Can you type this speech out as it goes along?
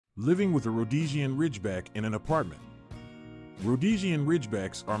Living with a Rhodesian Ridgeback in an apartment. Rhodesian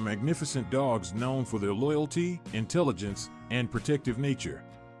Ridgebacks are magnificent dogs known for their loyalty, intelligence, and protective nature.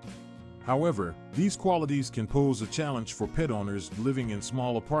 However, these qualities can pose a challenge for pet owners living in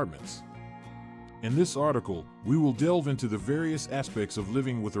small apartments. In this article, we will delve into the various aspects of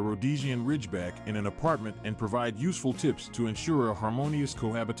living with a Rhodesian Ridgeback in an apartment and provide useful tips to ensure a harmonious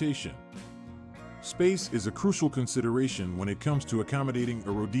cohabitation. Space is a crucial consideration when it comes to accommodating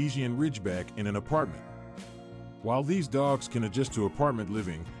a Rhodesian Ridgeback in an apartment. While these dogs can adjust to apartment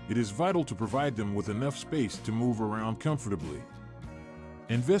living, it is vital to provide them with enough space to move around comfortably.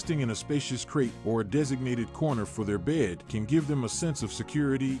 Investing in a spacious crate or a designated corner for their bed can give them a sense of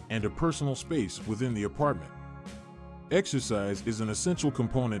security and a personal space within the apartment. Exercise is an essential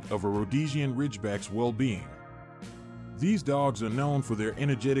component of a Rhodesian Ridgeback's well-being. These dogs are known for their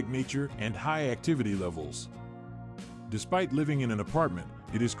energetic nature and high activity levels. Despite living in an apartment,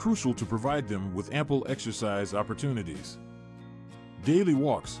 it is crucial to provide them with ample exercise opportunities. Daily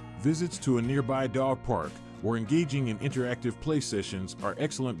walks, visits to a nearby dog park, or engaging in interactive play sessions are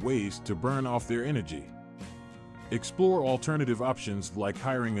excellent ways to burn off their energy. Explore alternative options like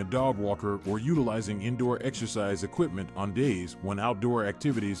hiring a dog walker or utilizing indoor exercise equipment on days when outdoor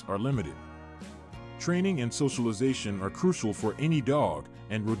activities are limited. Training and socialization are crucial for any dog,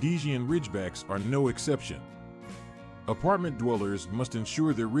 and Rhodesian Ridgebacks are no exception. Apartment dwellers must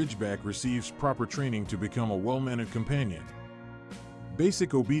ensure their Ridgeback receives proper training to become a well-mannered companion.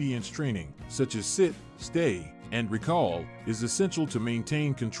 Basic obedience training, such as sit, stay, and recall, is essential to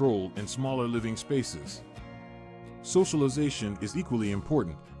maintain control in smaller living spaces. Socialization is equally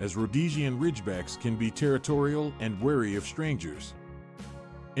important, as Rhodesian Ridgebacks can be territorial and wary of strangers.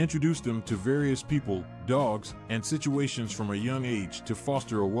 Introduce them to various people, dogs, and situations from a young age to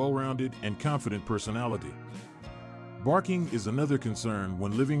foster a well-rounded and confident personality. Barking is another concern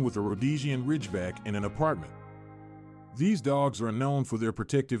when living with a Rhodesian Ridgeback in an apartment. These dogs are known for their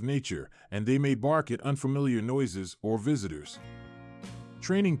protective nature, and they may bark at unfamiliar noises or visitors.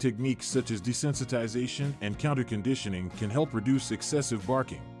 Training techniques such as desensitization and counter-conditioning can help reduce excessive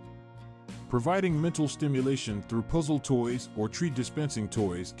barking. Providing mental stimulation through puzzle toys or treat dispensing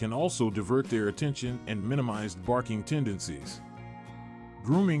toys can also divert their attention and minimize barking tendencies.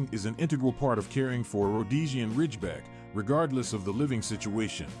 Grooming is an integral part of caring for a Rhodesian Ridgeback, regardless of the living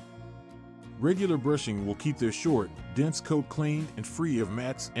situation. Regular brushing will keep their short, dense coat clean and free of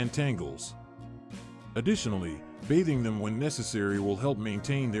mats and tangles. Additionally, bathing them when necessary will help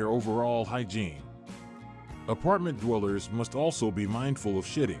maintain their overall hygiene. Apartment dwellers must also be mindful of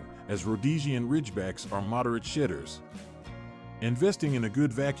shedding, as Rhodesian Ridgebacks are moderate shedders. Investing in a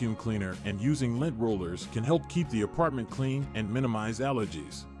good vacuum cleaner and using lint rollers can help keep the apartment clean and minimize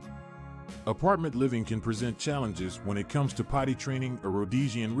allergies. Apartment living can present challenges when it comes to potty training a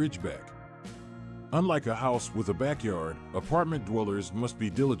Rhodesian Ridgeback. Unlike a house with a backyard, apartment dwellers must be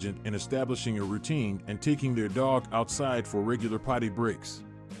diligent in establishing a routine and taking their dog outside for regular potty breaks.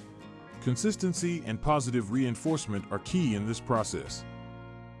 Consistency and positive reinforcement are key in this process.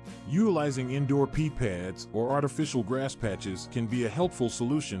 Utilizing indoor pee pads or artificial grass patches can be a helpful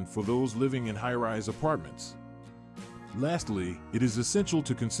solution for those living in high-rise apartments. Lastly, it is essential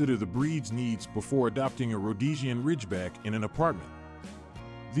to consider the breed's needs before adopting a Rhodesian Ridgeback in an apartment.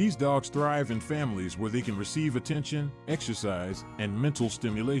 These dogs thrive in families where they can receive attention, exercise, and mental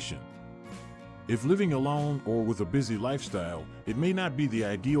stimulation. If living alone or with a busy lifestyle, it may not be the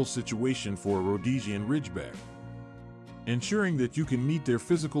ideal situation for a Rhodesian Ridgeback. Ensuring that you can meet their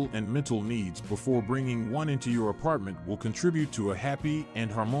physical and mental needs before bringing one into your apartment will contribute to a happy and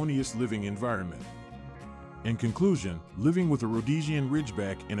harmonious living environment. In conclusion, living with a Rhodesian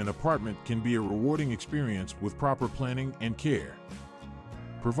Ridgeback in an apartment can be a rewarding experience with proper planning and care.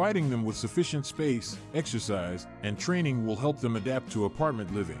 Providing them with sufficient space, exercise, and training will help them adapt to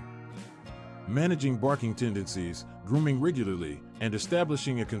apartment living. Managing barking tendencies, grooming regularly, and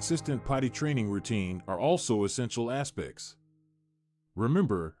establishing a consistent potty training routine are also essential aspects.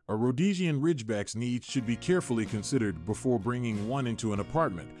 Remember, a Rhodesian Ridgeback's needs should be carefully considered before bringing one into an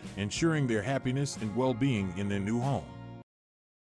apartment, ensuring their happiness and well-being in their new home.